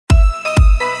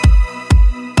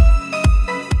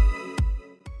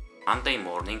Monday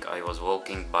morning I was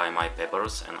walking by my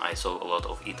peppers and I saw a lot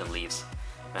of eaten leaves.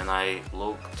 When I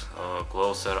looked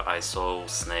closer, I saw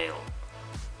snail.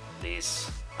 These,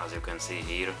 as you can see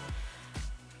here,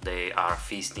 they are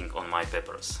feasting on my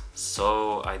peppers.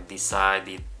 So I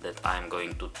decided that I'm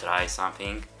going to try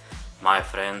something. My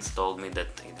friends told me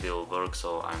that it will work,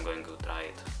 so I'm going to try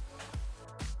it.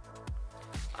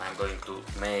 I'm going to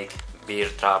make beer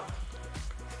trap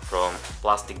from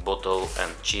plastic bottle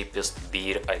and cheapest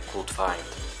beer I could find.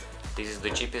 This is the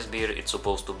cheapest beer. It's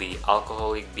supposed to be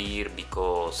alcoholic beer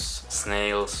because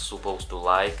snails supposed to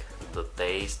like the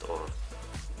taste or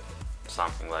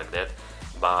something like that,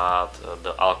 but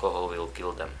the alcohol will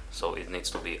kill them, so it needs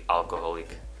to be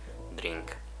alcoholic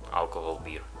drink, alcohol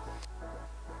beer.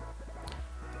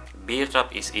 Beer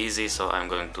trap is easy, so I'm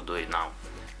going to do it now.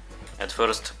 At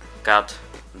first cut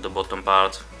the bottom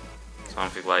part,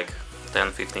 something like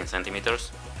 10-15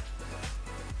 centimeters.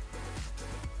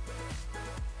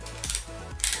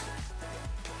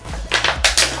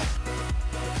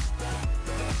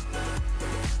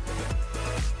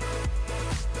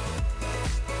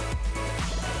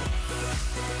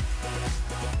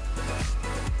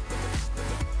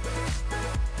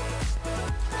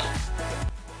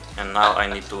 And now I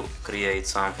need to create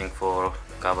something for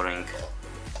covering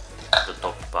the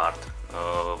top part.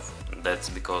 That's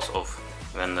because of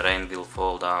when rain will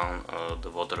fall down, the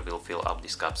water will fill up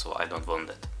this cup, so I don't want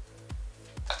that.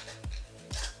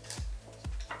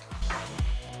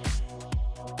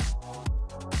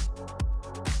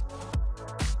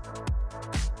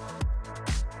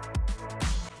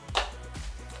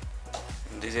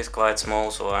 This is quite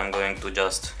small, so I'm going to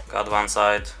just cut one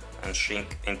side and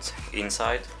shrink it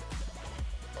inside.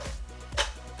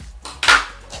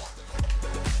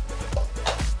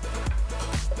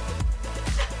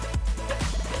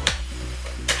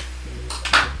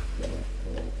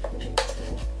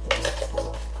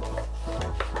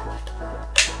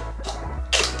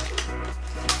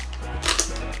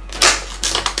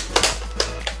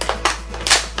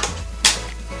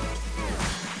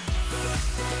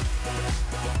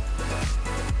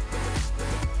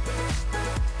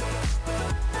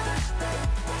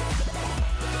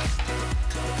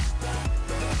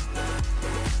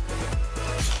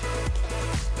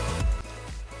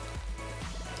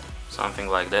 Something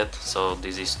like that. So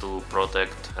this is to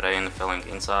protect rain falling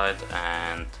inside,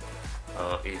 and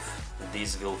if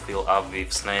this will fill up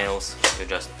with snails, you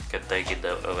just can take it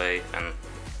away and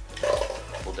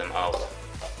put them out.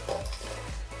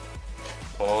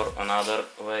 Or another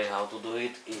way how to do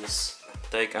it is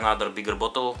take another bigger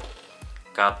bottle,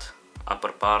 cut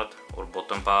upper part or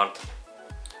bottom part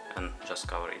and just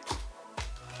cover it.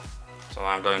 So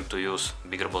I'm going to use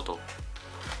bigger bottle.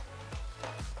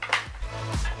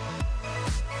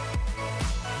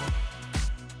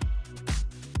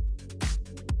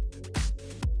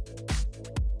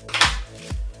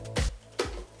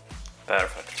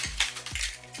 Perfect.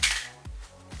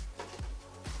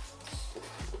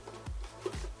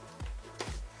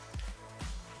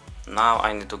 Now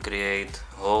I need to create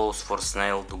holes for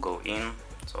snail to go in,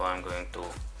 so I'm going to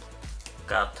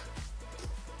cut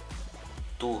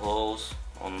 2 holes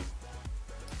on,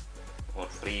 or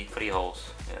three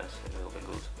holes. Yes, it will be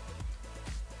good.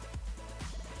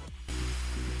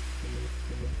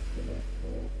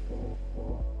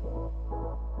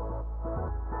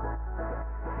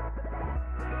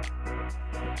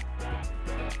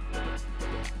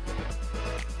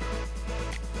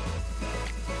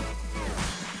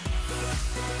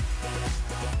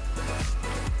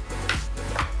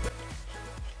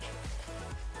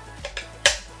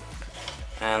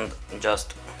 And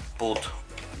just put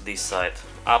this side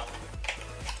up,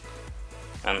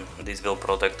 and this will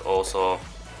protect also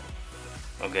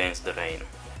against the rain.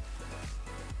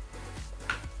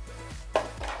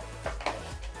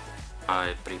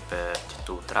 I prepared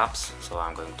 2 traps, so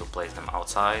I'm going to place them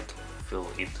outside, fill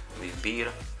it with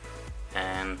beer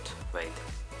and wait.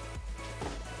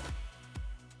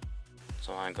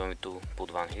 So I'm going to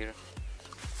put one here.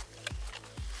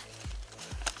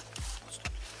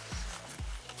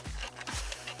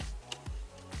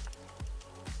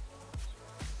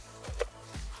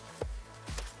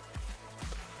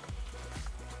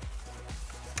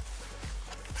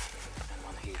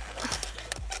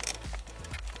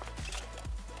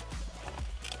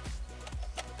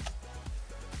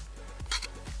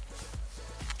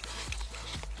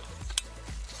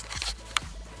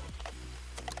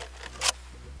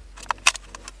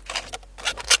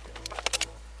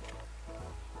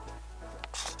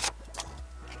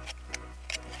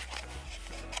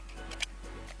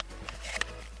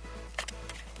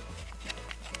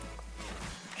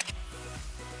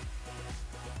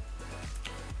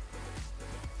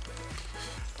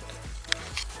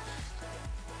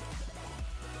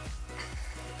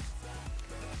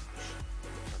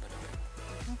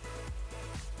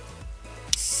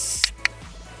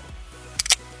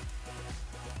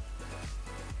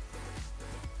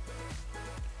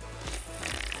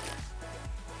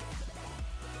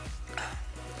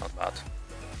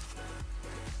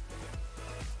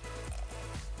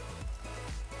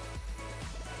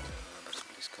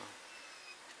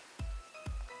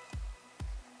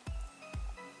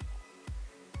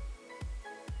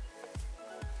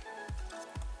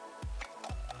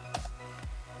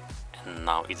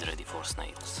 Now it's ready for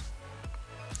snails.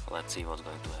 Let's see what's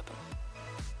going to happen.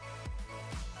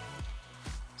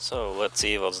 So let's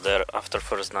see what's there after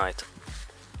first night.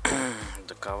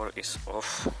 The cover is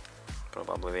off,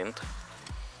 probably wind.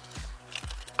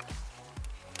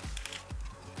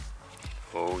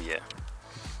 Oh yeah.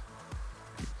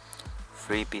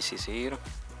 3 pieces here.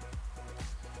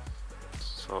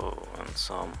 So, and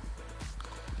some.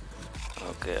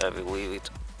 Okay, I will leave it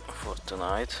for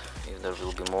tonight, if there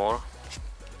will be more.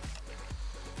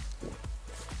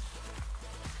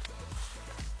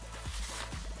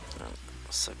 And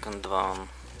second one.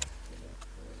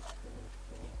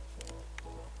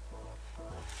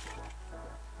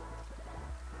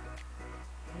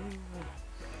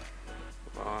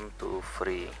 One, two,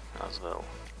 three as well.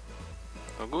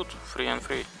 Oh, good, 3 and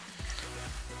 3.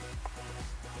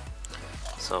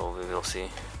 So we will see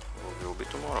who will be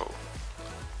tomorrow.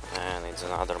 And it's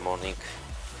another morning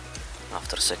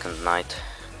after second night.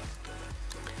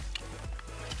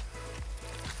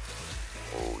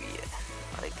 Oh yeah,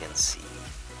 I can see.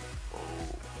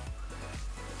 Oh,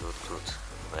 good, good,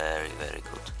 very, very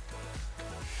good.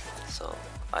 So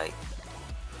I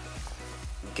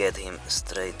get him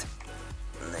straight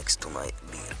next to my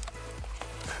beer.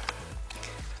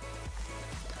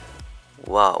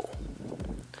 Wow.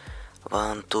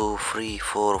 1, 2, 3,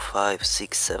 4, 5,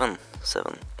 6, 7.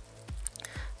 7.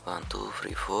 1, 2,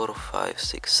 3, 4, 5,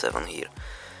 6, 7 here.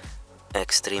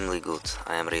 Extremely good.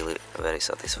 I am really very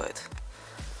satisfied.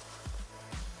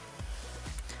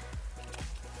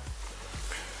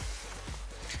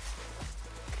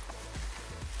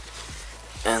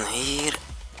 And here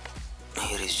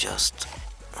is just...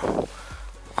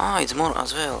 it's more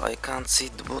as well. I can't see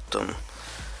the bottom.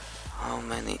 How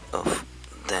many of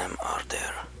them are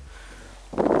there?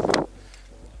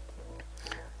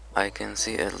 I can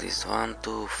see at least 1,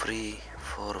 2, 3,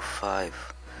 4,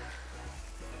 5,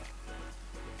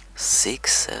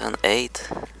 6, 7, 8.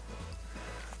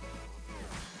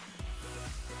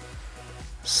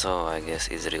 So I guess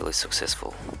it's really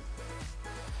successful.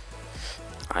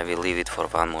 I will leave it for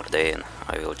one more day and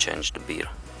I will change the beer.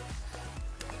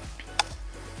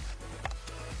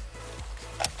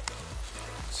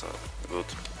 So good.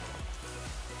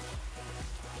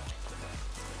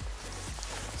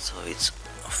 So it's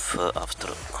after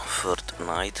third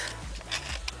night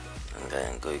and I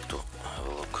am going to have a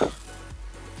look.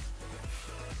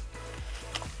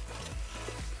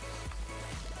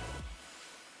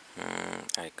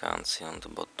 I can't see on the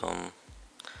bottom.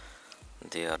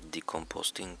 They are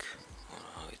decomposing, or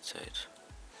how it says.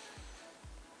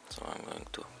 So I'm going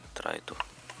to try to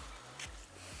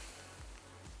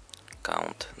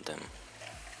count them.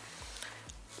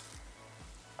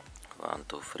 1,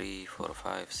 2, 3, 4,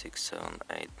 5, 6, 7,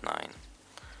 8,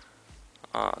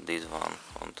 9. This one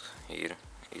on here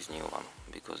is new one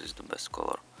because it's the best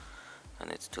color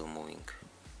and it's still moving.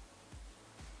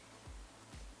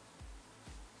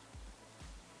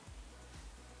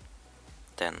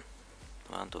 Ten.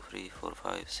 1, 2, 3, 4,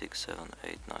 5, 6, 7,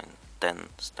 8, 9, 10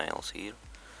 snails here,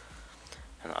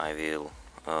 and I will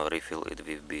refill it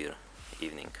with beer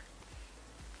evening.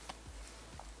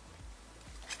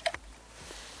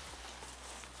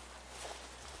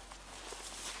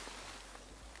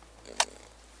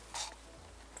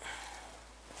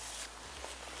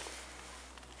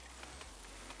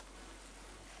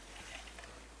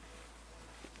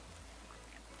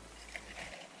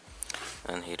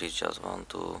 And here is just 1,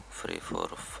 2, 3, 4,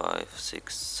 5,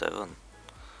 6, 7.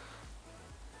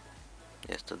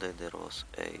 Yesterday there was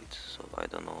 8, so I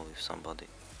don't know if somebody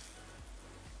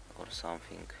or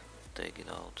something take it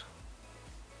out.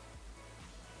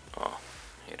 Oh,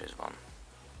 here is one.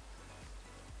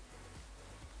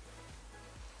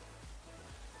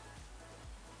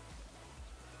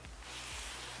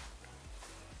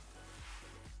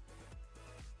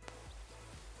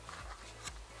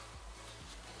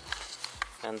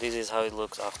 And this is how it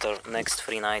looks after next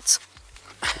 3 nights.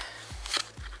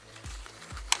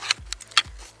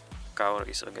 Cover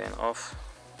is again off.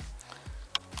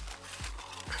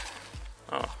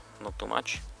 Oh, not too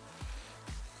much.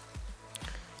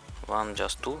 One,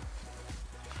 just 2.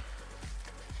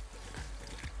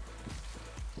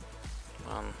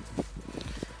 1,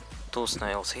 2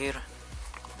 snails here.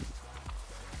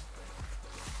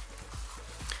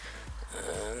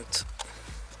 And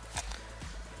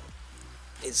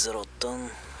it's rotten.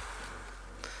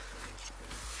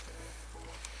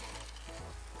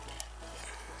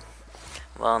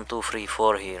 One, 2, 3,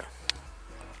 4 here.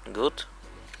 Good.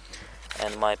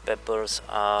 And my peppers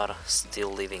are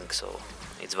still living, so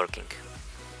it's working.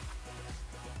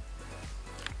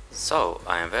 So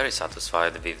I am very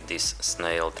satisfied with this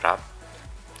snail trap.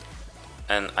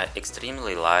 And I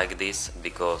extremely like this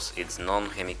because it's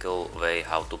non-chemical way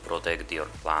how to protect your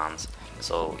plants.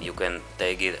 So you can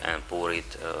take it and pour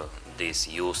it this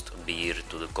used beer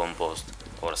to the compost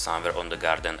or somewhere on the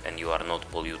garden, and you are not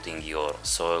polluting your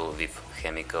soil with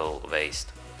chemical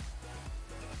waste.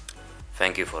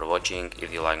 Thank you for watching.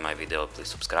 If you like my video, please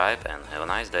subscribe and have a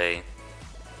nice day.